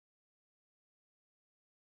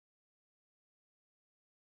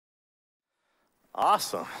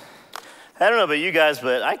Awesome. I don't know about you guys,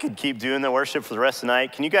 but I could keep doing the worship for the rest of the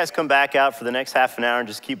night. Can you guys come back out for the next half an hour and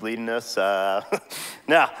just keep leading us? No,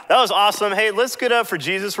 that was awesome. Hey, let's get up for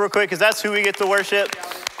Jesus real quick, because that's who we get to worship.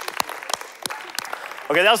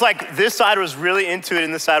 Okay, that was like, this side was really into it,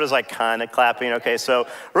 and this side was like kind of clapping. Okay, so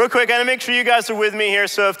real quick, I gotta make sure you guys are with me here.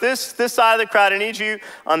 So if this side of the crowd, I need you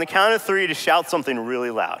on the count of 3 to shout something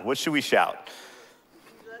really loud. What should we shout?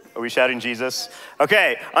 Are we shouting Jesus?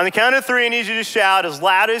 Okay, on the count of 3, I need you to shout as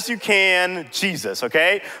loud as you can, Jesus,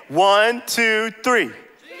 okay? 1, 2, 3. Jesus!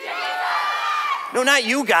 No, not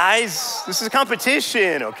you guys. This is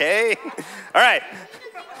competition, okay? All right.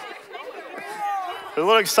 We're a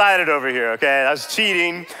little excited over here, okay? That's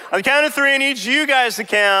cheating. On the count of 3, I need you guys to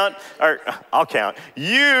count, or I'll count.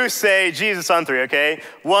 You say Jesus on 3, okay?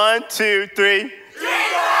 1, 2, 3. Jesus!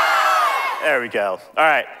 There we go. All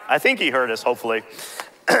right, I think he heard us, hopefully.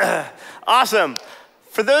 Awesome.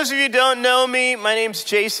 For those of you who don't know me, my name's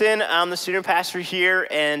Jason. I'm the student pastor here,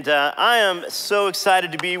 and I am so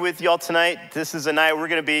excited to be with y'all tonight. This is a night we're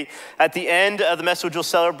going to be at the end of the message. We'll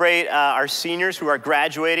celebrate our seniors who are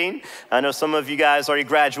graduating. I know some of you guys already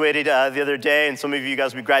graduated the other day, and some of you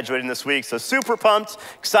guys will be graduating this week. So super pumped,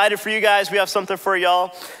 excited for you guys. We have something for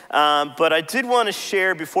y'all. But I did want to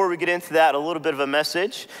share, before we get into that, a little bit of a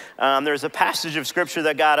message. There's a passage of scripture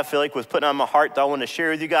that God, I feel like, was putting on my heart that I want to share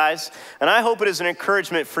with you guys. And I hope it is an encouragement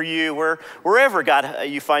for you wherever, God,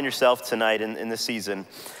 you find yourself tonight in this season.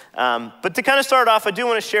 But to kind of start off, I do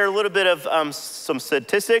want to share a little bit of some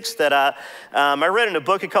statistics that I read in a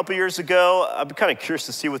book a couple years ago. I'm kind of curious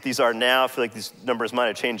to see what these are now. I feel like these numbers might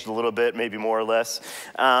have changed a little bit, maybe more or less.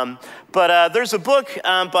 But there's a book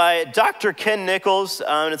by Dr. Ken Nichols,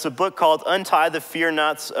 and it's a book called Untie the Fear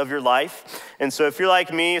Knots of Your Life. And so if you're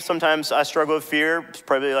like me, sometimes I struggle with fear. It's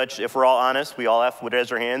probably like, if we're all honest, we all have to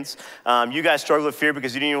raise our hands. You guys struggle with fear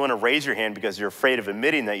because you didn't even want to raise your hand because you're afraid of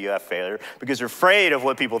admitting that you have failure, because you're afraid of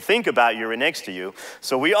what people think about you right next to you.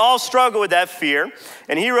 So we all struggle with that fear.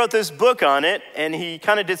 And he wrote this book on it, and he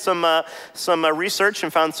kind of did some research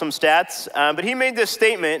and found some stats. But he made this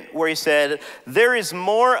statement where he said, there is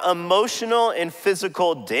more emotional and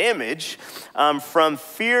physical damage from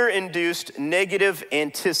fear-induced negative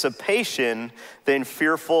anticipation than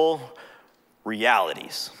fearful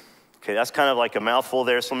realities. Okay, that's kind of like a mouthful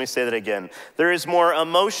there, so let me say that again. There is more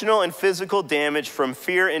emotional and physical damage from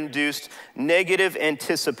fear-induced negative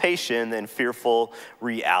anticipation than fearful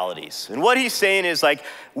realities. And what he's saying is, like,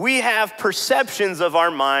 we have perceptions of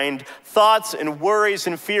our mind, thoughts and worries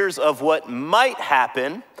and fears of what might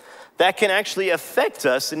happen that can actually affect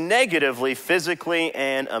us negatively, physically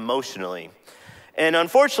and emotionally. And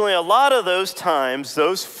unfortunately, a lot of those times,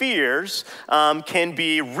 those fears can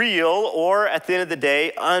be real or, at the end of the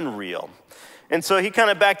day, unreal. And so he kind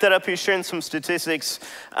of backed that up. He's sharing some statistics.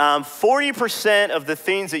 40% of the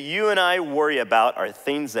things that you and I worry about are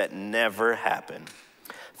things that never happen.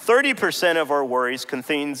 30% of our worries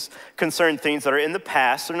concern things that are in the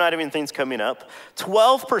past. They're not even things coming up.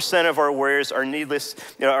 12% of our worries are needless,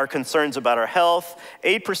 are concerns about our health.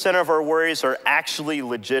 8% of our worries are actually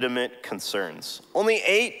legitimate concerns. Only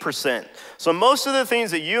 8%. So most of the things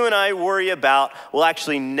that you and I worry about will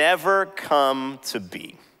actually never come to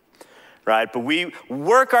be. Right? But we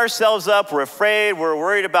work ourselves up, we're afraid, we're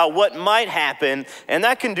worried about what might happen, and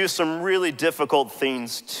that can do some really difficult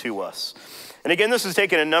things to us. And again, this was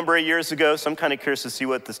taken a number of years ago, so I'm kind of curious to see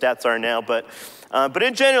what the stats are now. But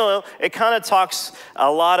in general, it kind of talks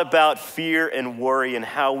a lot about fear and worry and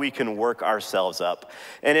how we can work ourselves up.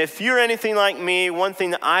 And if you're anything like me, one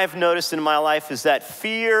thing that I've noticed in my life is that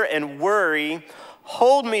fear and worry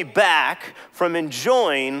hold me back from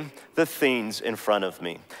enjoying the things in front of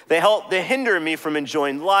me. They hinder me from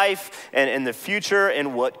enjoying life and the future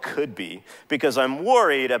and what could be, because I'm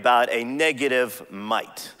worried about a negative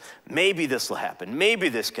might. Maybe this will happen. Maybe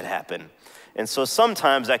this could happen. And so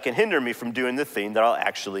sometimes that can hinder me from doing the thing that I'll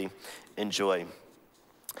actually enjoy.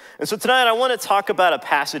 And so tonight I want to talk about a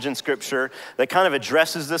passage in Scripture that kind of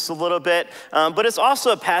addresses this a little bit, but it's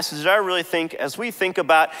also a passage that I really think, as we think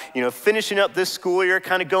about, finishing up this school year,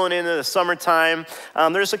 kind of going into the summertime,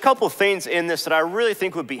 there's a couple things in this that I really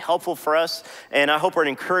think would be helpful for us, and I hope are an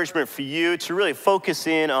encouragement for you to really focus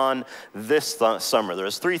in on this summer.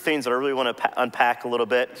 There's 3 things that I really want to unpack a little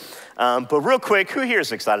bit, but real quick, who here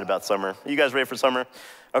is excited about summer? Are you guys ready for summer?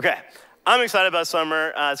 Okay, I'm excited about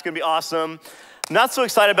summer. It's going to be awesome. Not so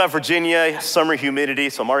excited about Virginia summer humidity,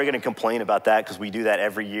 so I'm already going to complain about that because we do that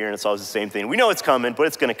every year and it's always the same thing. We know it's coming, but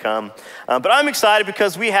it's going to come. But I'm excited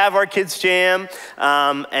because we have our Kids Jam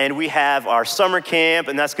and we have our summer camp,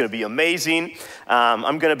 and that's going to be amazing.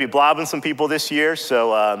 I'm going to be blobbing some people this year,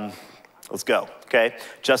 so let's go. okay?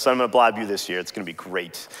 Justin, I'm gonna blob you this year. It's gonna be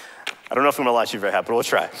great. I don't know if I'm gonna let you very happy, but we'll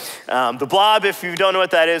try. The blob, if you don't know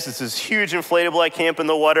what that is, it's this huge inflatable at camp in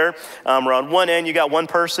the water. Where on one end you got one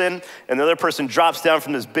person, and the other person drops down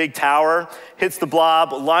from this big tower, hits the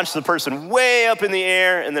blob, launches the person way up in the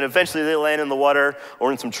air, and then eventually they land in the water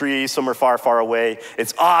or in some trees somewhere far, far away.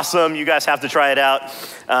 It's awesome. You guys have to try it out.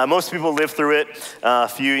 Most people live through it. A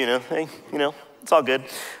few, hey, it's all good.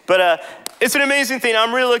 But it's an amazing thing.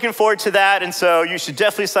 I'm really looking forward to that, and so you should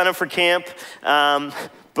definitely sign up for camp.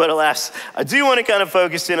 But alas, I do want to kind of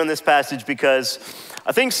focus in on this passage because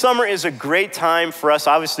I think summer is a great time for us.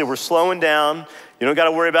 Obviously, we're slowing down. You don't got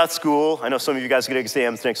to worry about school. I know some of you guys get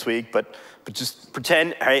exams next week, but just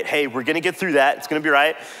pretend, all right, hey, we're going to get through that. It's going to be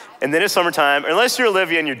right. And then it's summertime, unless you're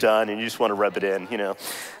Olivia and you're done and you just want to rub it in,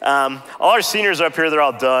 All our seniors are up here. They're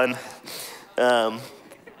all done.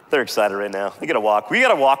 They're excited right now. They got to walk. We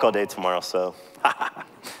got to walk all day tomorrow, so it's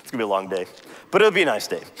going to be a long day. But it'll be a nice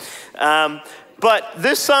day. But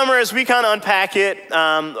this summer, as we kind of unpack it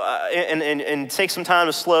and take some time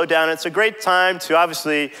to slow down, it's a great time to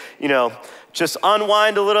obviously, just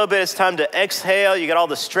unwind a little bit. It's time to exhale. You got all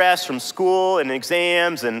the stress from school and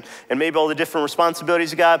exams and maybe all the different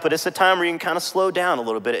responsibilities you got, but it's a time where you can kind of slow down a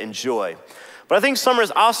little bit and enjoy. But I think summer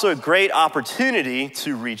is also a great opportunity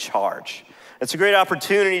to recharge. It's a great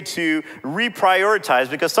opportunity to reprioritize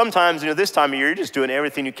because sometimes, this time of year, you're just doing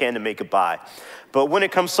everything you can to make it by. But when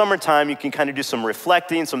it comes summertime, you can kind of do some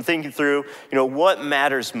reflecting, some thinking through, what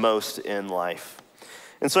matters most in life.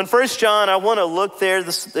 And so in 1 John, I want to look there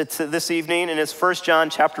this evening, and it's 1 John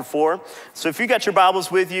chapter 4. So if you got your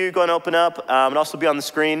Bibles with you, go and open up. It'll also be on the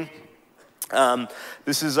screen.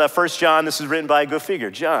 This is 1 John. This is written by, go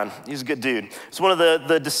figure, John. He's a good dude. He's one of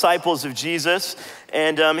the disciples of Jesus.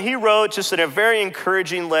 And he wrote just a very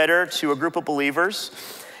encouraging letter to a group of believers.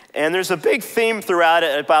 And there's a big theme throughout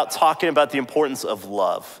it about talking about the importance of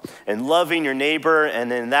love and loving your neighbor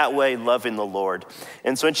and in that way loving the Lord.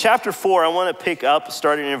 And so in chapter 4, I want to pick up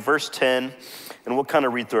starting in verse 10 and we'll kind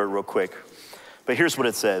of read through it real quick. But here's what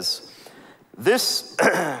it says. This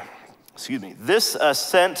is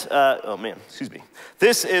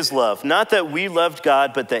love, not that we loved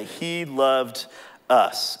God, but that he loved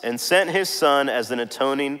us and sent his son as an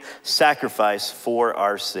atoning sacrifice for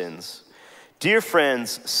our sins. Dear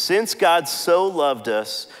friends, since God so loved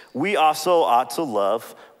us, we also ought to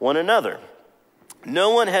love one another.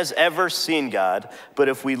 No one has ever seen God, but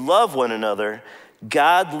if we love one another,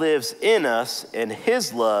 God lives in us and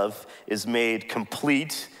his love is made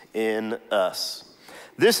complete in us.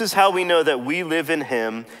 This is how we know that we live in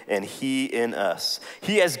him and he in us.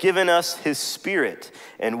 He has given us his spirit,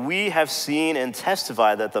 and we have seen and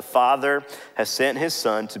testify that the Father has sent his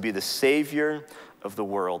Son to be the Savior of the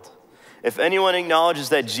world. If anyone acknowledges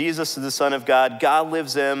that Jesus is the Son of God, God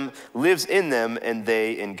lives in them and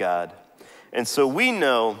they in God. And so we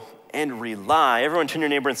know and rely. Everyone turn your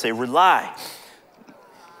neighbor and say, rely.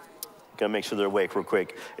 Gotta make sure they're awake real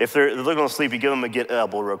quick. If they're looking sleepy, give them a get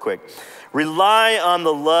elbow real quick. Rely on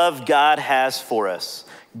the love God has for us.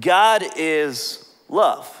 God is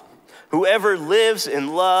love. Whoever lives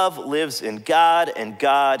in love lives in God and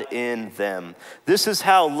God in them. This is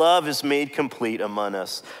how love is made complete among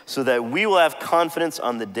us, so that we will have confidence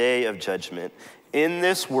on the day of judgment. In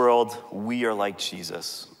this world, we are like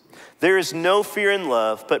Jesus. There is no fear in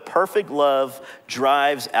love, but perfect love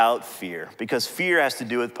drives out fear, because fear has to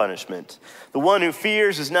do with punishment. The one who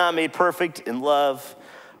fears is not made perfect in love.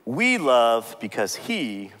 We love because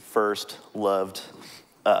he first loved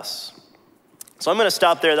us. So I'm going to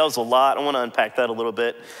stop there. That was a lot. I want to unpack that a little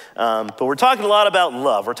bit. But we're talking a lot about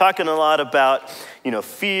love. We're talking a lot about,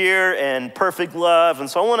 fear and perfect love. And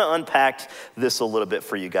so I want to unpack this a little bit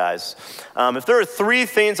for you guys. If there are three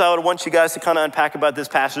things I would want you guys to kind of unpack about this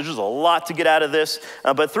passage, there's a lot to get out of this.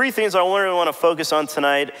 But three things I really want to focus on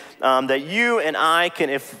tonight that you and I can,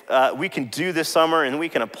 if we can do this summer and we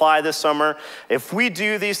can apply this summer. If we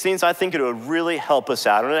do these things, I think it would really help us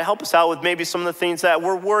out. And it'll help us out with maybe some of the things that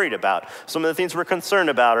we're worried about, some of the things we're concerned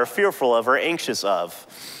about or fearful of or anxious of.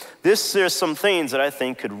 There's some things that I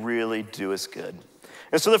think could really do us good.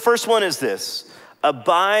 And so the first one is this: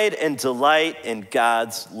 abide and delight in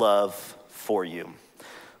God's love for you.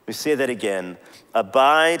 Let me say that again.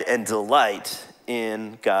 Abide and delight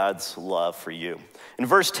in God's love for you. In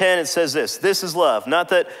verse 10, it says this: this is love, not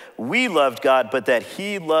that we loved God, but that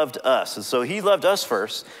he loved us. And so he loved us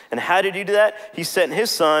first. And how did he do that? He sent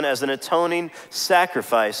his son as an atoning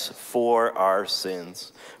sacrifice for our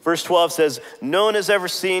sins. Verse 12 says, no one has ever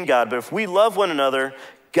seen God, but if we love one another,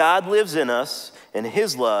 God lives in us, and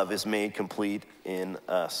his love is made complete in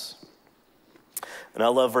us. And I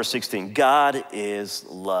love verse 16. God is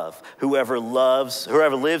love. Whoever lives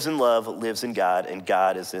in love lives in God, and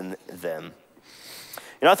God is in them.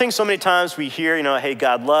 I think so many times we hear, hey,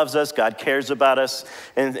 God loves us, God cares about us.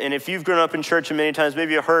 And if you've grown up in church and many times,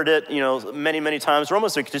 maybe you've heard it, many, many times, or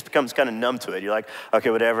almost it just becomes kind of numb to it. You're like,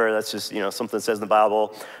 okay, whatever, that's just, something that says in the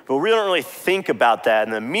Bible. But we don't really think about that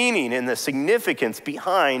and the meaning and the significance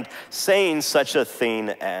behind saying such a thing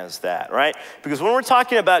as that, right? Because when we're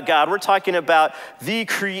talking about God, we're talking about the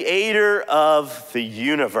creator of the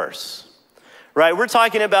universe. Right, we're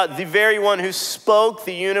talking about the very one who spoke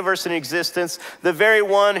the universe in existence, the very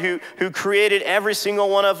one who created every single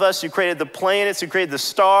one of us, who created the planets, who created the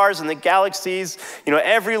stars and the galaxies,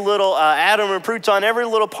 every little atom and proton, every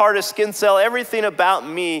little part of skin cell, everything about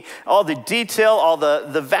me, all the detail, all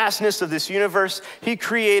the vastness of this universe. He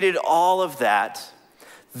created all of that.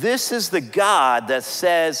 This is the God that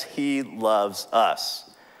says he loves us.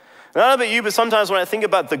 I don't know about you, but sometimes when I think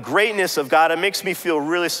about the greatness of God, it makes me feel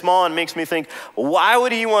really small and makes me think, why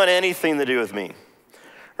would he want anything to do with me?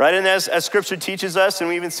 Right? And as scripture teaches us, and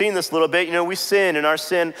we've even seen this a little bit, we sinned and our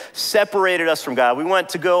sin separated us from God. We went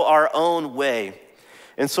to go our own way.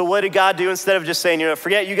 And so what did God do? Instead of just saying,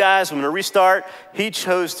 forget you guys, I'm going to restart, he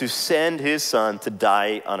chose to send his son to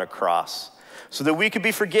die on a cross so that we could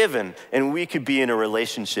be forgiven and we could be in a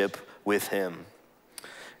relationship with him.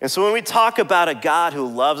 And so when we talk about a God who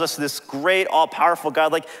loves us, this great, all-powerful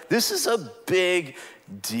God, this is a big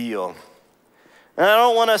deal. And I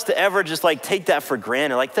don't want us to ever just take that for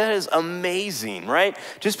granted. That is amazing, right?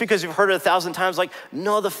 Just because you've heard it 1,000 times,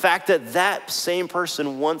 no, the fact that that same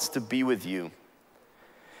person wants to be with you.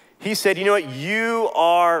 He said, you know what? You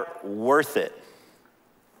are worth it.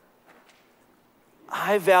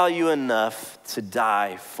 I value enough to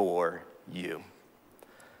die for you.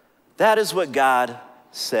 That is what God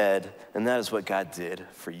said, and that is what God did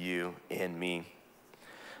for you and me.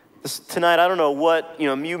 Tonight, I don't know what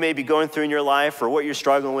you may be going through in your life or what you're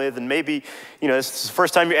struggling with, and maybe this is the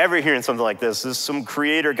first time you're ever hearing something like this. This is some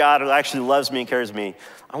creator God who actually loves me and cares me.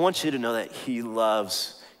 I want you to know that he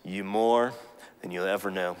loves you more than you'll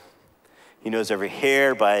ever know. He knows every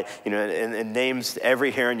hair and names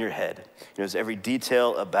every hair on your head. He knows every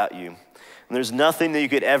detail about you. And there's nothing that you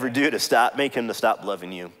could ever do to make him to stop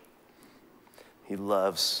loving you. He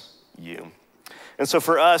loves you. And so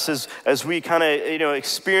for us, as we kind of,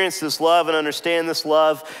 experience this love and understand this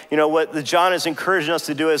love, what John is encouraging us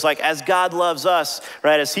to do is as God loves us,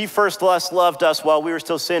 right, as he first loved us while we were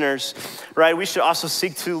still sinners, right, we should also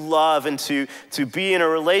seek to love and to be in a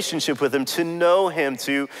relationship with him, to know him,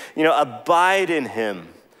 to, abide in him.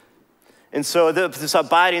 And so this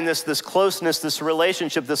abiding, this closeness, this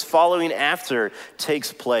relationship, this following after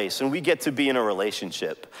takes place, and we get to be in a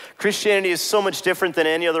relationship. Christianity is so much different than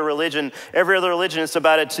any other religion. Every other religion, it's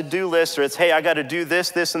about a to-do list, or it's, hey, I got to do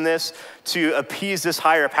this, this, and this to appease this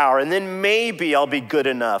higher power, and then maybe I'll be good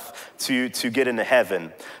enough to get into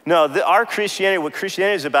heaven. No, our Christianity, what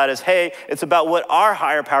Christianity is about is, hey, it's about what our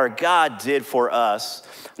higher power, God, did for us,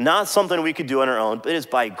 not something we could do on our own, but it's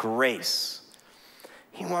by grace.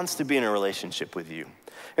 He wants to be in a relationship with you.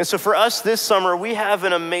 And so for us this summer, we have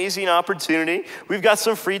an amazing opportunity. We've got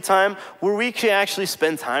some free time where we can actually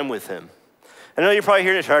spend time with him. I know you're probably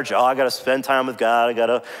here to church, I got to spend time with God. I got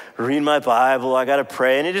to read my Bible. I got to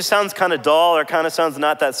pray. And it just sounds kind of dull or kind of sounds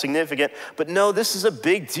not that significant. But no, this is a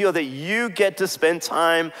big deal that you get to spend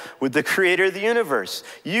time with the creator of the universe.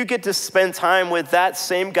 You get to spend time with that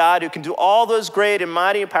same God who can do all those great and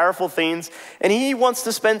mighty and powerful things. And he wants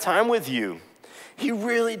to spend time with you. He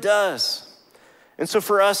really does. And so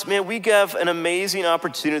for us, man, we have an amazing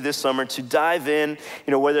opportunity this summer to dive in,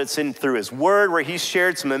 whether it's through his word, where he's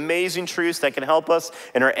shared some amazing truths that can help us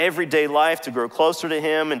in our everyday life to grow closer to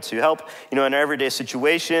him and to help, in our everyday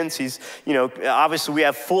situations. He's, obviously we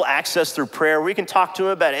have full access through prayer. We can talk to him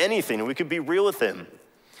about anything and we can be real with him.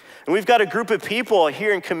 And we've got a group of people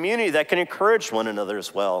here in community that can encourage one another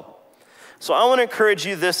as well. So I want to encourage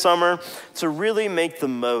you this summer to really make the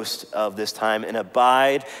most of this time and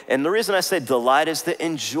abide. And the reason I say delight is to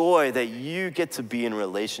enjoy that you get to be in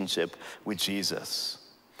relationship with Jesus.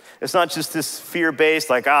 It's not just this fear-based,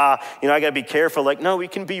 I got to be careful. No, we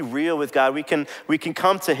can be real with God. We can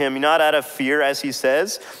come to him, not out of fear, as he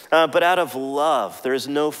says, but out of love. There is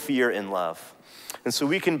no fear in love. And so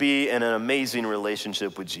we can be in an amazing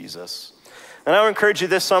relationship with Jesus. And I would encourage you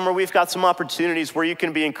this summer, we've got some opportunities where you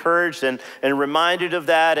can be encouraged and reminded of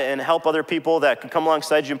that and help other people that can come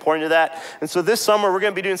alongside you and pour into that. And so this summer, we're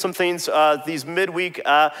going to be doing some things, these midweek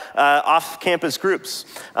off-campus groups,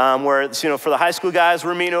 where, for the high school guys,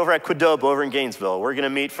 we're meeting over at Qdoba over in Gainesville. We're going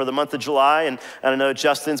to meet for the month of July, and I know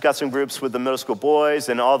Justin's got some groups with the middle school boys,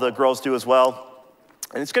 and all the girls do as well.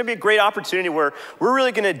 And it's going to be a great opportunity where we're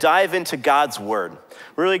really going to dive into God's word.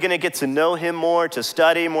 We're really going to get to know him more, to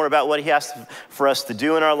study more about what he has for us to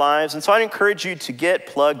do in our lives. And so I'd encourage you to get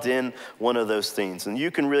plugged in one of those things. And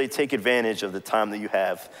you can really take advantage of the time that you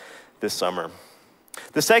have this summer.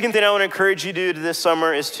 The second thing I want to encourage you to do this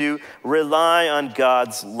summer is to rely on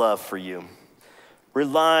God's love for you.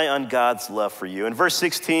 Rely on God's love for you. In verse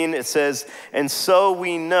 16, it says, and so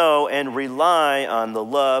we know and rely on the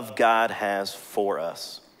love God has for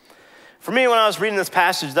us. For me, when I was reading this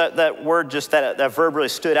passage, that word, just that verb really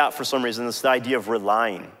stood out for some reason, this idea of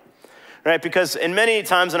relying. Right? Because in many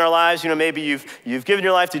times in our lives, maybe you've given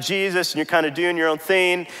your life to Jesus and you're kind of doing your own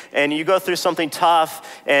thing and you go through something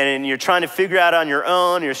tough and you're trying to figure out on your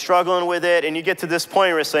own, you're struggling with it, and you get to this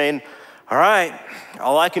point where you're saying, all right,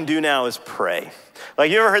 all I can do now is pray.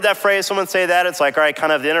 Like, you ever heard that phrase, someone say that? It's like, all right,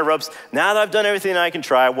 kind of the inner ropes. Now that I've done everything I can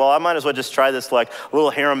try, well, I might as well just try this like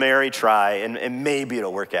little Hail Mary try and maybe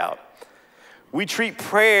it'll work out. We treat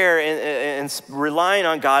prayer and relying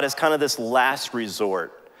on God as kind of this last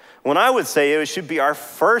resort. When I would say it should be our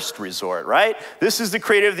first resort, right? This is the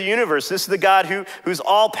creator of the universe. This is the God who's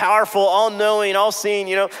all powerful, all knowing, all seeing,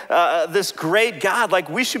 this great God. Like,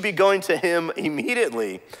 we should be going to him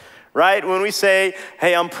immediately. Right? When we say,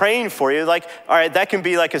 hey, I'm praying for you, like, all right, that can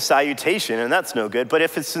be like a salutation, and that's no good. But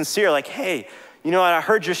if it's sincere, like, hey, I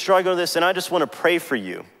heard you're struggling with this, and I just want to pray for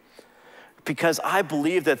you. Because I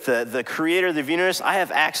believe that the creator of the universe, I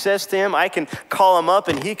have access to him. I can call him up,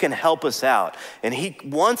 and he can help us out. And he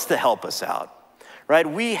wants to help us out. Right?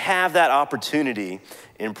 We have that opportunity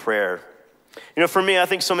in prayer. For me, I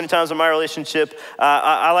think so many times in my relationship,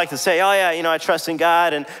 I like to say, oh yeah, I trust in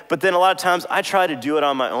God. But then a lot of times I try to do it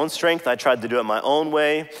on my own strength. I tried to do it my own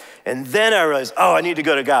way. And then I realized, oh, I need to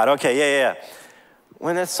go to God. Okay, yeah.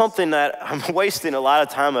 When that's something that I'm wasting a lot of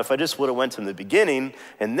time. If I just would have went from the beginning,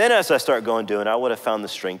 and then as I start doing it, I would have found the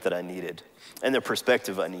strength that I needed and the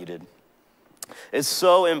perspective I needed. It's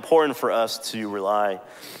so important for us to rely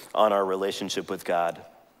on our relationship with God.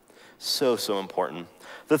 So important.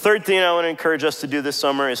 The third thing I want to encourage us to do this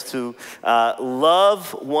summer is to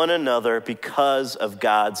love one another because of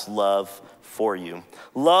God's love for you.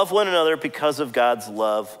 Love one another because of God's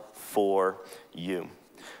love for you.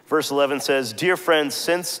 Verse 11 says, dear friends,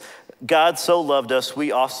 since God so loved us,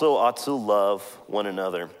 we also ought to love one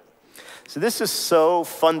another. So this is so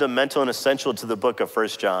fundamental and essential to the book of 1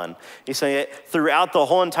 John. He's saying it throughout the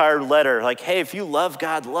whole entire letter, like, hey, if you love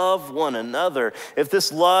God, love one another. If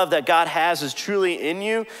this love that God has is truly in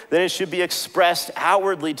you, then it should be expressed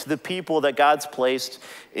outwardly to the people that God's placed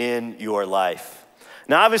in your life.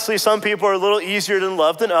 Now, obviously, some people are a little easier to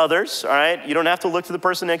love than others, all right? You don't have to look to the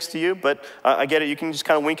person next to you, but I get it. You can just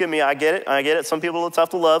kind of wink at me. I get it. Some people it's tough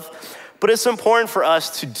to love. But it's important for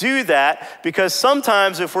us to do that because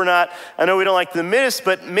sometimes if we're not, I know we don't like the midst,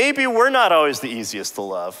 but maybe we're not always the easiest to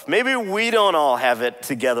love. Maybe we don't all have it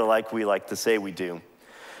together like we like to say we do.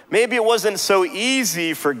 Maybe it wasn't so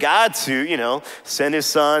easy for God to, send his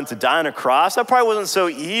son to die on a cross. That probably wasn't so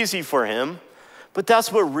easy for him, but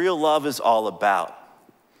that's what real love is all about.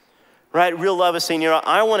 Right? Real love is saying,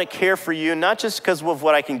 I want to care for you, not just because of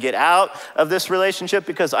what I can get out of this relationship,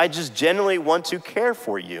 because I just genuinely want to care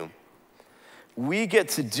for you. We get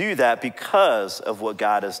to do that because of what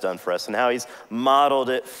God has done for us and how he's modeled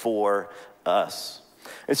it for us.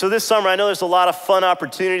 And so this summer, I know there's a lot of fun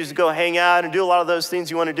opportunities to go hang out and do a lot of those things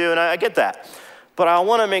you want to do, and I get that. But I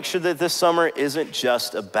want to make sure that this summer isn't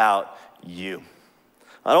just about you.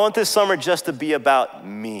 I don't want this summer just to be about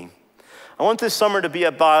me. I want this summer to be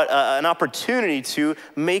about an opportunity to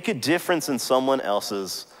make a difference in someone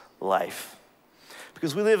else's life.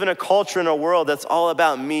 Because we live in a culture in a world that's all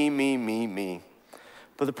about me.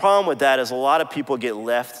 But the problem with that is a lot of people get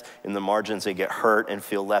left in the margins. They get hurt and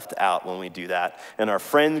feel left out when we do that. In our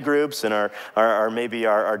friend groups and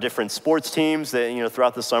our different sports teams that,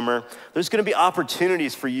 throughout the summer, there's going to be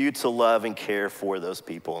opportunities for you to love and care for those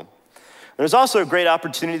people. There's also a great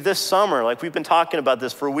opportunity this summer, like we've been talking about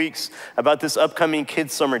this for weeks, about this upcoming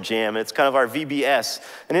Kids Summer Jam. It's kind of our VBS.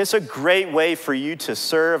 And it's a great way for you to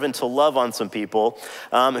serve and to love on some people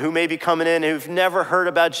who may be coming in who've never heard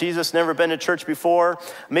about Jesus, never been to church before.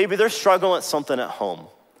 Maybe they're struggling with something at home.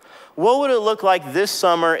 What would it look like this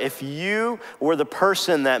summer if you were the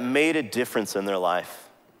person that made a difference in their life?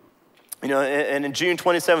 And in June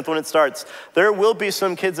 27th when it starts, there will be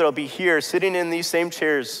some kids that will be here sitting in these same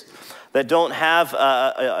chairs that don't have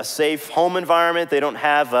a safe home environment. They don't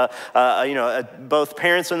have both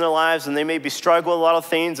parents in their lives, and they maybe struggle with a lot of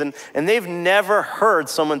things, and they've never heard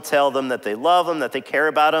someone tell them that they love them, that they care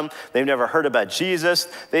about them. They've never heard about Jesus.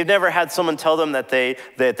 They've never had someone tell them that they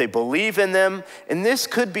believe in them. And this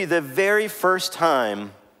could be the very first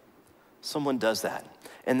time someone does that.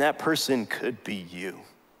 And that person could be you.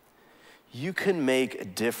 You can make a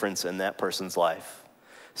difference in that person's life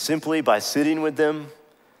simply by sitting with them,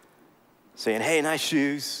 saying, hey, nice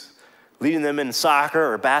shoes, leading them in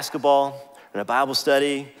soccer or basketball, in a Bible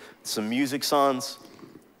study, some music songs.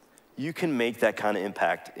 You can make that kind of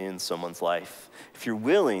impact in someone's life if you're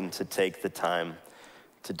willing to take the time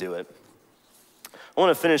to do it. I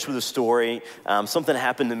want to finish with a story. Something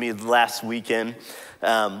happened to me last weekend.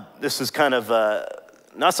 This is kind of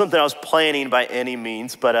not something I was planning by any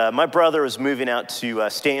means, but my brother was moving out to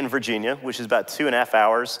Stanton, Virginia, which is about 2.5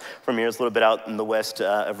 hours from here. It's a little bit out in the west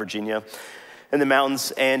of Virginia in the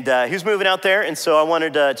mountains. And he was moving out there, and so I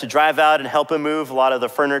wanted to drive out and help him move a lot of the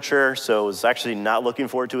furniture. So I was actually not looking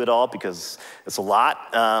forward to it all because it's a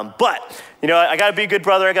lot. But, I got to be a good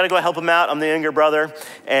brother. I got to go help him out. I'm the younger brother,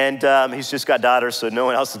 and he's just got daughters, so no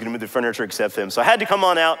one else is going to move the furniture except him. So I had to come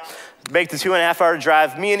on out, make the 2.5 hour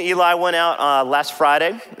drive. Me and Eli went out last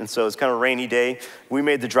Friday, and so it's kind of a rainy day. We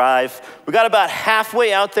made the drive. We got about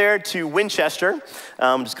halfway out there to Winchester,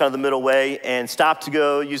 just kind of the middle way, and stopped to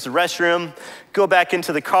go use the restroom, go back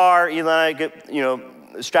into the car. Eli and I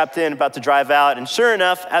get, strapped in, about to drive out, and sure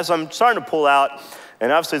enough, as I'm starting to pull out,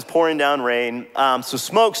 and obviously it's pouring down rain, so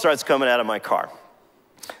smoke starts coming out of my car.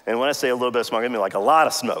 And when I say a little bit of smoke, I mean like a lot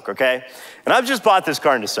of smoke, okay? And I've just bought this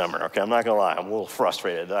car in December, okay? I'm not gonna lie, I'm a little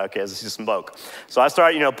frustrated, okay, as I see smoke. So I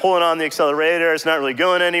start, pulling on the accelerator, it's not really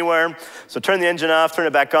going anywhere. So turn the engine off, turn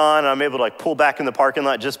it back on, and I'm able to pull back in the parking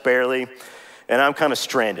lot just barely. And I'm kind of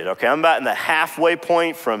stranded, okay? I'm about in the halfway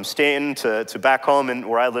point from Stanton to back home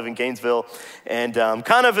where I live in Gainesville. And I'm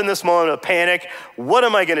kind of in this moment of panic. What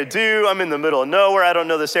am I gonna do? I'm in the middle of nowhere. I don't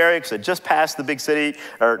know this area because I just passed the big city,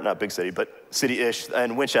 or not big city, but city-ish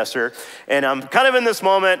in Winchester. And I'm kind of in this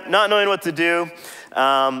moment, not knowing what to do.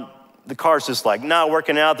 The car's just not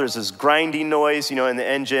working out. There's this grinding noise, in the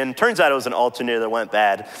engine. Turns out it was an alternator that went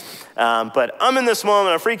bad. But I'm in this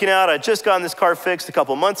moment, I'm freaking out. I just got this car fixed a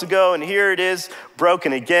couple months ago, and here it is,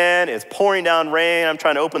 broken again. It's pouring down rain. I'm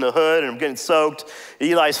trying to open the hood, and I'm getting soaked.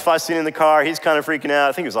 Eli's fussing in the car. He's kind of freaking out.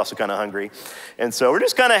 I think he was also kind of hungry. And so we're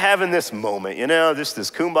just kind of having this moment, just this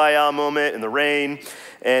kumbaya moment in the rain.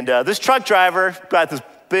 And this truck driver got this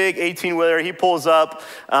big 18-wheeler, he pulls up,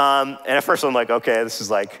 and at first I'm like, okay, this is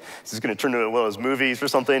gonna turn into one of those movies or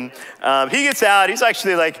something. He gets out, he's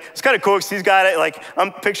actually it's kind of cool because he's got it,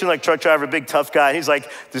 I'm picturing truck driver, big tough guy, and he's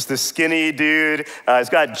just this skinny dude, he's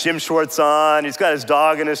got gym shorts on, he's got his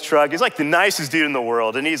dog in his truck, he's the nicest dude in the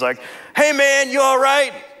world, and he's like, hey man, you all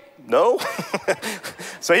right? No.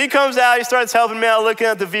 So he comes out, he starts helping me out, looking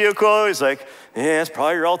at the vehicle, he's like, yeah, it's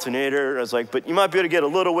probably your alternator. I was like, but you might be able to get a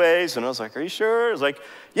little ways. And I was like, are you sure? I was like,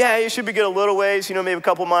 yeah, you should be getting a little ways, maybe a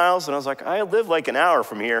couple miles. And I was like, I live an hour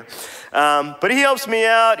from here. But he helps me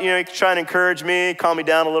out, trying to encourage me, calm me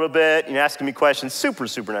down a little bit, asking me questions. Super,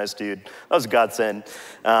 super nice dude. That was a godsend.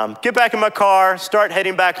 Get back in my car, start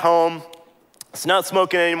heading back home. It's not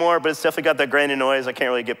smoking anymore, but it's definitely got that grinding noise. I can't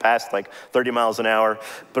really get past 30 miles an hour.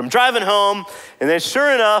 But I'm driving home, and then sure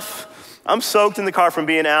enough, I'm soaked in the car from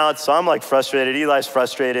being out, so I'm frustrated. Eli's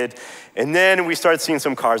frustrated. And then we start seeing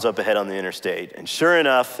some cars up ahead on the interstate. And sure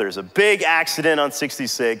enough, there's a big accident on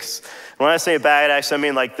 66. And when I say bad accident,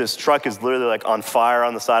 I mean this truck is literally on fire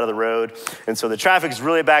on the side of the road. And so the traffic is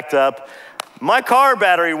really backed up. My car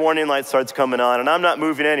battery warning light starts coming on, and I'm not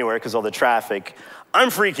moving anywhere because of all the traffic. I'm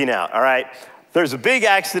freaking out, all right? There's a big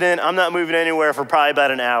accident. I'm not moving anywhere for probably about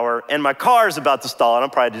an hour, and my car is about to stall, and I'm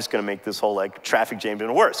probably just gonna make this whole traffic jam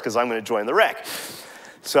even worse because I'm gonna join the wreck.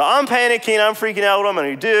 So I'm panicking, I'm freaking out what I'm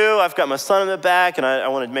gonna do. I've got my son in the back, and I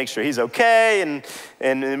wanna make sure he's okay, and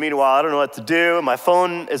in the meanwhile, I don't know what to do. My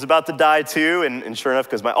phone is about to die too, and sure enough,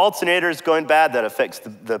 because my alternator is going bad, that affects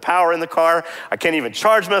the power in the car. I can't even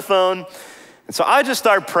charge my phone. And so I just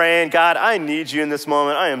start praying, God, I need you in this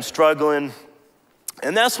moment. I am struggling.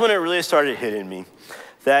 And that's when it really started hitting me,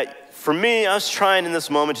 that for me, I was trying in this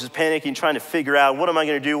moment, just panicking, trying to figure out, what am I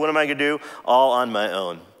gonna do, all on my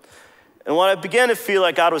own. And what I began to feel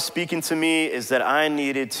like God was speaking to me is that I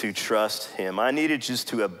needed to trust him. I needed just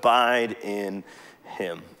to abide in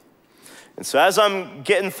him. And so as I'm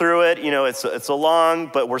getting through it, it's a long,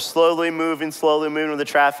 but we're slowly moving with the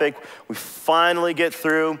traffic. We finally get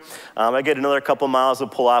through. I get another couple miles to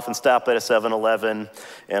pull off and stop at a 7-Eleven.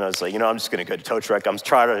 And I was like, I'm just gonna go to tow truck. I'm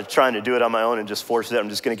trying to do it on my own and just force it. I'm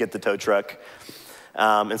just gonna get the tow truck.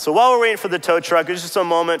 And so while we're waiting for the tow truck, it was just a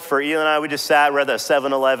moment for Eli and I. We just sat. We're at the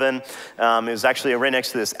 7-Eleven. It was actually right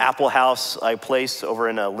next to this Apple House place over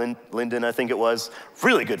in Linden, I think it was.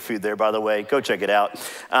 Really good food there, by the way. Go check it out.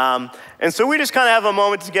 And so we just kind of have a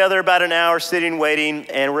moment together, about an hour sitting, waiting,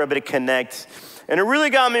 and we're able to connect. And it really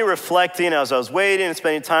got me reflecting as I was waiting and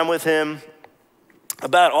spending time with him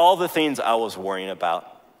about all the things I was worrying about.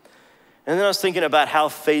 And then I was thinking about how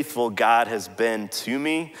faithful God has been to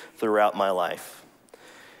me throughout my life.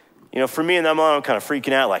 You know, for me in that moment, I'm kind of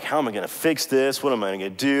freaking out, like, how am I going to fix this? What am I going to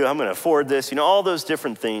do? How am I going to afford this? You know, all those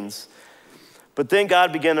different things. But then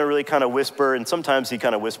God began to really kind of whisper, and sometimes he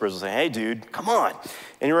kind of whispers and say, hey, dude, come on.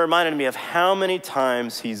 And he reminded me of how many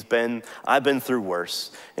times I've been through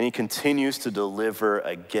worse, and he continues to deliver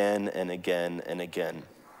again and again and again.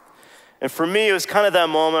 And for me, it was kind of that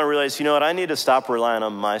moment I realized, you know what, I need to stop relying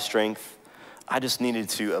on my strength. I just needed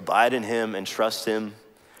to abide in him and trust him,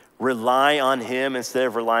 rely on him instead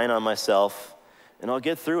of relying on myself, and I'll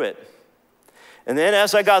get through it. And then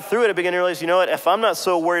as I got through it, I began to realize, you know what, if I'm not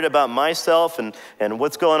so worried about myself and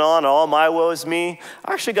what's going on, all my woe is me,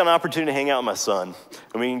 I actually got an opportunity to hang out with my son.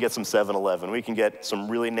 And we can get some 7-Eleven. We can get some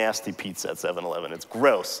really nasty pizza at 7-Eleven. It's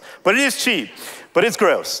gross, but it is cheap, but it's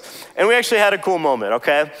gross. And we actually had a cool moment,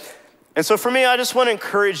 okay? And so for me, I just want to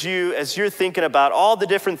encourage you as you're thinking about all the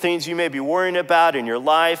different things you may be worrying about in your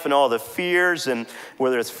life and all the fears, and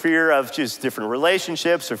whether it's fear of just different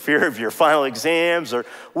relationships or fear of your final exams or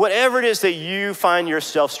whatever it is that you find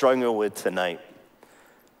yourself struggling with tonight,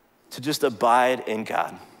 to just abide in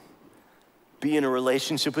God. Be in a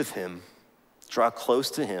relationship with him. Draw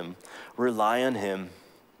close to him. Rely on him.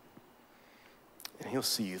 And he'll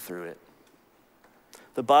see you through it.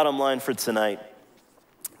 The bottom line for tonight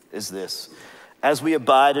is this: as we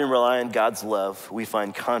abide and rely on God's love, we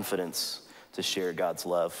find confidence to share God's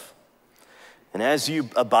love. And as you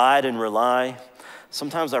abide and rely,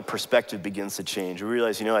 sometimes our perspective begins to change. We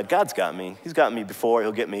realize, you know what, God's got me. He's got me before,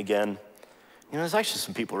 he'll get me again. You know, there's actually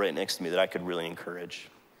some people right next to me that I could really encourage.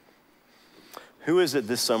 Who is it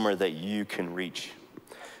this summer that you can reach?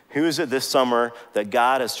 Who is it this summer that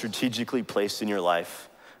God has strategically placed in your life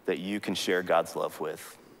that you can share God's love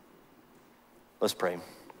with? Let's pray.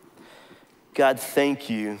 God, thank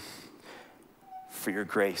you for your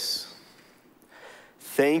grace.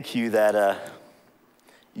 Thank you that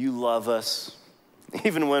you love us,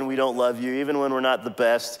 even when we don't love you, even when we're not the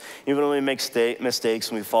best, even when we make mistakes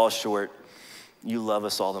and we fall short, you love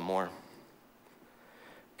us all the more.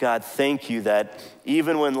 God, thank you that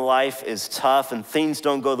even when life is tough and things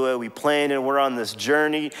don't go the way we planned and we're on this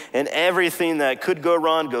journey and everything that could go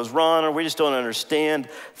wrong goes wrong or we just don't understand,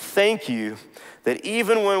 thank you that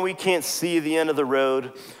even when we can't see the end of the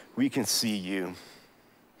road, we can see you.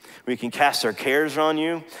 We can cast our cares on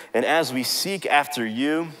you, and as we seek after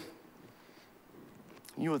you,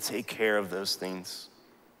 you will take care of those things.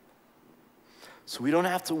 So we don't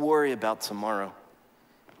have to worry about tomorrow.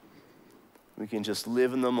 We can just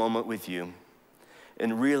live in the moment with you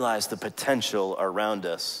and realize the potential around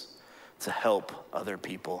us to help other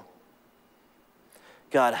people.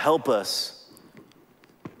 God, help us.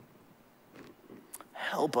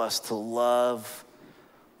 Help us to love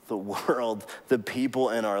the world, the people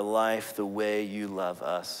in our life, the way you love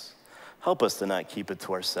us. Help us to not keep it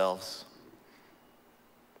to ourselves.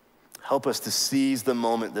 Help us to seize the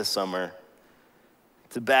moment this summer,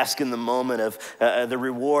 to bask in the moment of the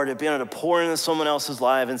reward of being able to pour into someone else's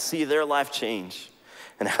life and see their life change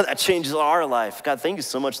and how that changes our life. God, thank you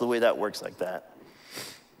so much the way that works like that.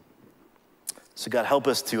 So God, help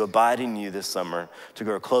us to abide in you this summer, to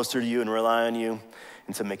grow closer to you and rely on you,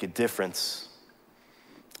 and to make a difference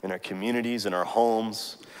in our communities, in our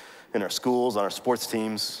homes, in our schools, on our sports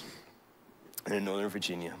teams, and in Northern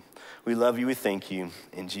Virginia. We love you, we thank you.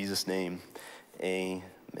 In Jesus' name,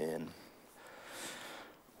 amen.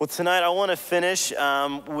 Well, tonight I want to finish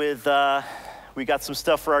with, we got some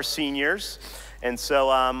stuff for our seniors. And so,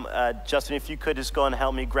 Justin, if you could just go and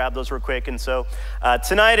help me grab those real quick. And so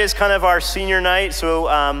tonight is kind of our senior night.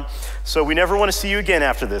 So we never want to see you again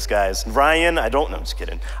after this, guys. Ryan, I'm just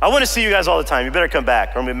kidding. I want to see you guys all the time. You better come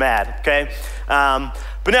back or I'm going to be mad, okay?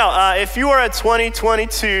 But now, if you are a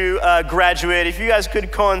 2022 graduate, if you guys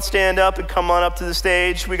could go and stand up and come on up to the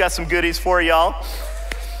stage. We got some goodies for y'all.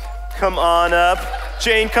 Come on up.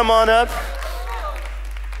 Jane, come on up.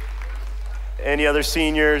 Any other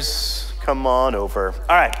seniors? Come on over.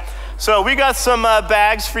 All right, so we got some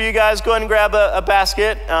bags for you guys. Go ahead and grab a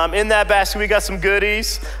basket. In that basket, we got some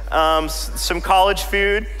goodies, some college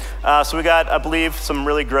food. So we got, I believe, some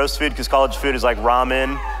really gross food because college food is like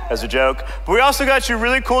ramen as a joke. But we also got you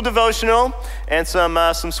really cool devotional and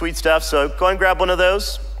some sweet stuff. So go ahead and grab one of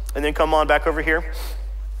those. and then come on back over here.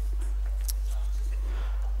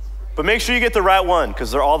 But make sure you get the right one,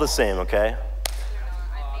 because they're all the same, okay?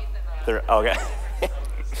 They're, okay.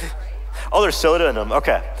 Oh, there's soda in them,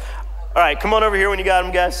 okay. All right, come on over here when you got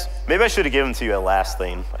them, guys. Maybe I should have given them to you at last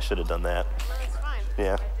thing. I should have done that. That's fine.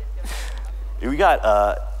 Yeah. We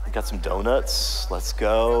got some donuts. Let's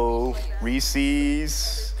go.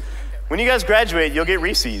 Reese's. When you guys graduate, you'll get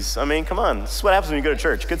Reese's. I mean, come on. This is what happens when you go to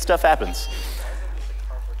church. Good stuff happens.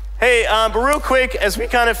 Hey, but real quick, as we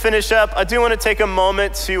kind of finish up, I do want to take a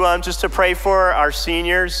moment to just to pray for our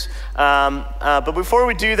seniors. But before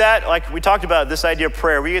we do that, like we talked about this idea of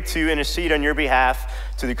prayer, we get to intercede on your behalf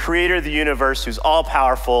to the creator of the universe who's all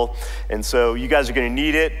powerful. And so you guys are going to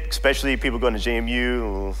need it, especially people going to JMU.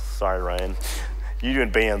 Oh, sorry, Ryan. You're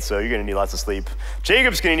doing band, so you're going to need lots of sleep.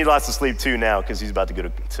 Jacob's going to need lots of sleep too now because he's about to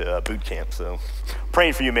go to boot camp. So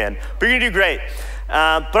praying for you, man. But you're going to do great.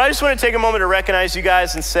 But I just want to take a moment to recognize you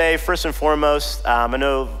guys and say, first and foremost, I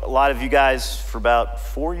know a lot of you guys for about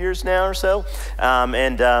 4 years now or so.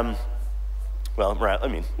 Well, right, I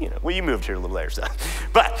mean, you moved here a little later, so.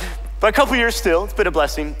 But a couple years still, it's been a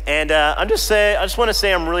blessing. And I just want to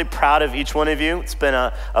say I'm really proud of each one of you. It's been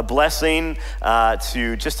a blessing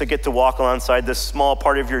to get to walk alongside this small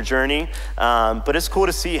part of your journey. But it's cool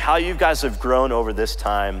to see how you guys have grown over this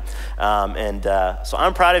time. So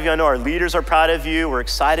I'm proud of you. I know our leaders are proud of you. We're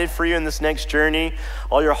excited for you in this next journey.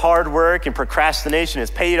 All your hard work and procrastination has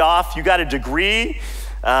paid off. You got a degree.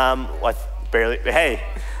 Barely, hey.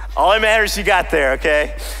 All that matters you got there,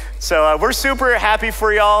 okay? So we're super happy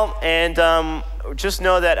for y'all, and just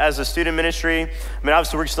know that as a student ministry, I mean,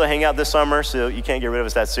 obviously we're still hanging out this summer, so you can't get rid of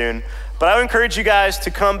us that soon. But I would encourage you guys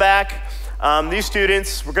to come back. These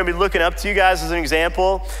students, we're gonna be looking up to you guys as an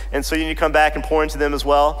example, and so you need to come back and pour into them as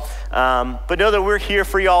well. But know that we're here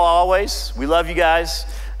for y'all always. We love you guys.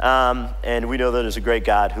 And we know that there's a great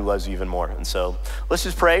God who loves you even more. And so let's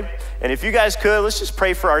just pray. And if you guys could, let's just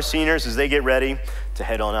pray for our seniors as they get ready to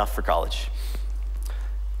head on off for college.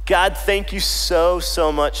 God, thank you so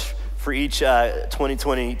much for each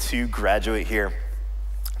 2022 graduate here.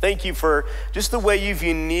 Thank you for just the way you've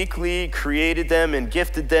uniquely created them and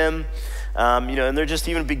gifted them. And they're just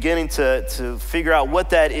even beginning to figure out what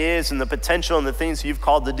that is and the potential and the things you've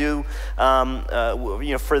called to do,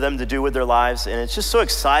 for them to do with their lives. And it's just so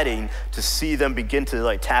exciting to see them begin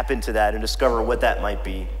to tap into that and discover what that might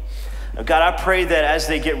be. God, I pray that as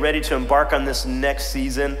they get ready to embark on this next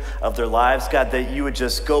season of their lives, God, that you would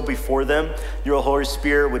just go before them. Your Holy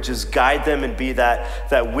Spirit would just guide them and be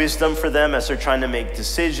that wisdom for them as they're trying to make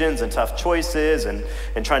decisions and tough choices and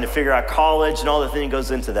trying to figure out college and all the thing that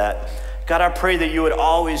goes into that. God, I pray that you would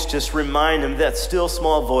always just remind them, that still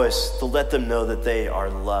small voice, to let them know that they are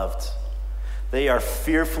loved. They are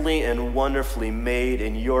fearfully and wonderfully made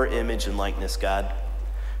in your image and likeness, God.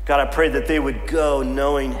 God, I pray that they would go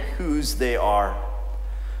knowing whose they are,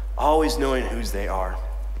 always knowing whose they are.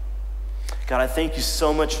 God, I thank you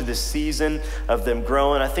so much for this season of them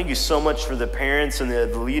growing. I thank you so much for the parents and the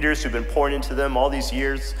leaders who've been pouring into them all these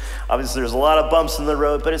years. Obviously, there's a lot of bumps in the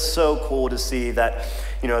road, but it's so cool to see that,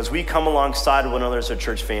 as we come alongside one another as a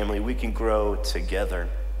church family, we can grow together.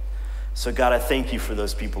 So God, I thank you for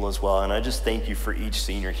those people as well. And I just thank you for each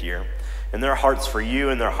senior here and their hearts for you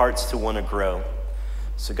and their hearts to want to grow.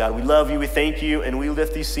 So God, we love you, we thank you, and we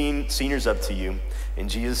lift these seniors up to you. In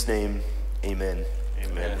Jesus' name, amen.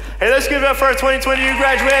 Amen. Hey, let's give it up for our 2022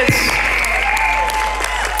 graduates.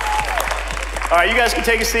 All right, you guys can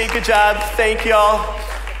take a seat. Good job. Thank y'all.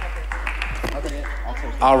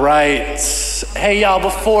 All right. Hey, y'all,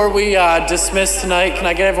 before we dismiss tonight, can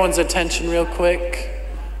I get everyone's attention real quick?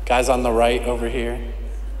 Guys on the right over here.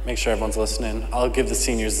 Make sure everyone's listening. I'll give the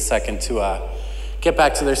seniors a second to get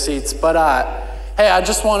back to their seats. But hey, I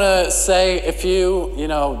just want to say, if you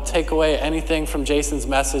take away anything from Jason's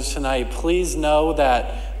message tonight, please know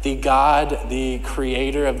that the God, the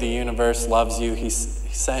creator of the universe, loves you. He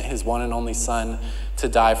sent his one and only son to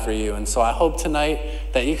die for you. And so I hope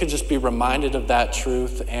tonight that you could just be reminded of that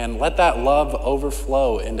truth and let that love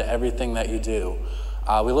overflow into everything that you do.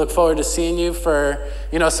 We look forward to seeing you for,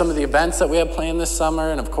 some of the events that we have planned this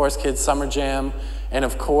summer, and of course, Kids Summer Jam, and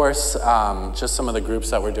of course, just some of the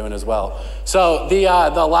groups that we're doing as well. So the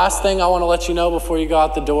last thing I want to let you know before you go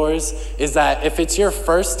out the doors is that if it's your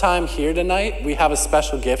first time here tonight, we have a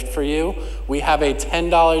special gift for you. We have a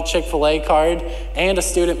 $10 Chick-fil-A card and a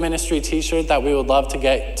student ministry t-shirt that we would love to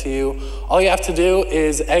get to you. All you have to do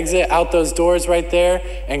is exit out those doors right there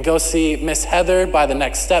and go see Miss Heather by the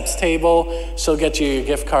Next Steps table. She'll get you your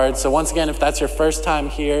gift card. So once again, if that's your first time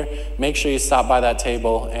here, make sure you stop by that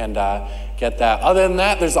table and get that. Other than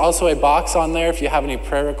that, there's also a box on there if you have any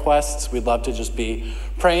prayer requests. We'd love to just be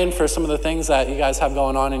praying for some of the things that you guys have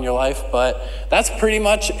going on in your life. But that's pretty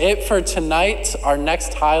much it for tonight. Our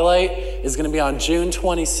next highlight is going to be on June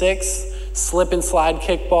 26th, slip and slide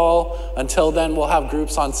kickball. Until then, we'll have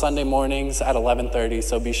groups on Sunday mornings at 11:30,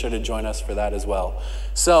 so be sure to join us for that as well.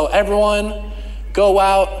 So everyone, go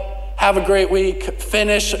out, have a great week,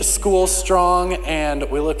 finish school strong, and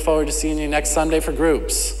we look forward to seeing you next Sunday for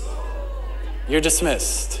groups. You're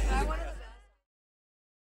dismissed.